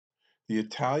The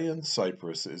Italian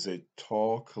cypress is a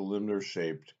tall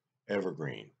columnar-shaped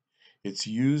evergreen. It's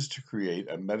used to create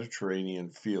a Mediterranean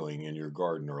feeling in your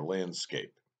garden or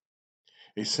landscape.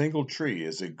 A single tree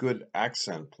is a good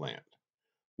accent plant,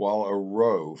 while a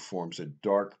row forms a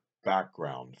dark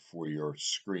background for your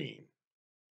screen.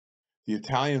 The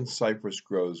Italian cypress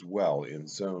grows well in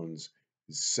zones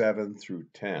 7 through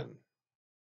 10.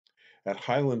 At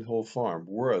Highland Hill Farm,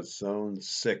 we're a Zone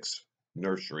 6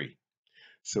 nursery,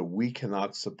 so we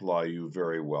cannot supply you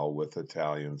very well with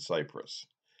Italian cypress.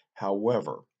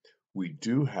 However, we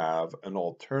do have an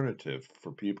alternative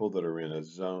for people that are in a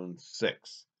Zone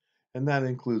 6, and that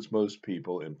includes most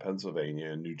people in Pennsylvania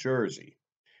and New Jersey.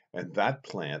 And that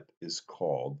plant is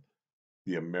called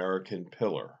the American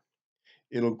Pillar.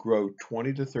 It'll grow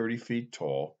 20 to 30 feet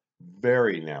tall,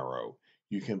 very narrow.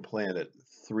 You can plant it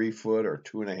 3 foot or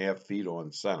 2.5 feet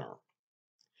on center,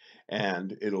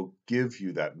 and it'll give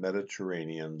you that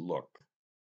Mediterranean look.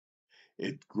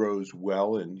 It grows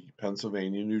well in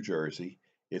Pennsylvania, New Jersey.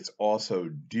 It's also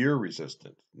deer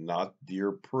resistant, not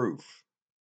deer proof.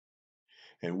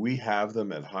 And we have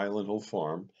them at Highland Hill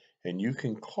Farm, and you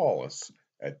can call us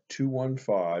at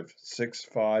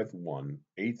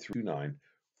 215-651-8329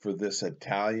 for this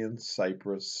Italian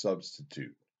cypress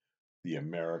substitute, the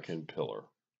American Pillar.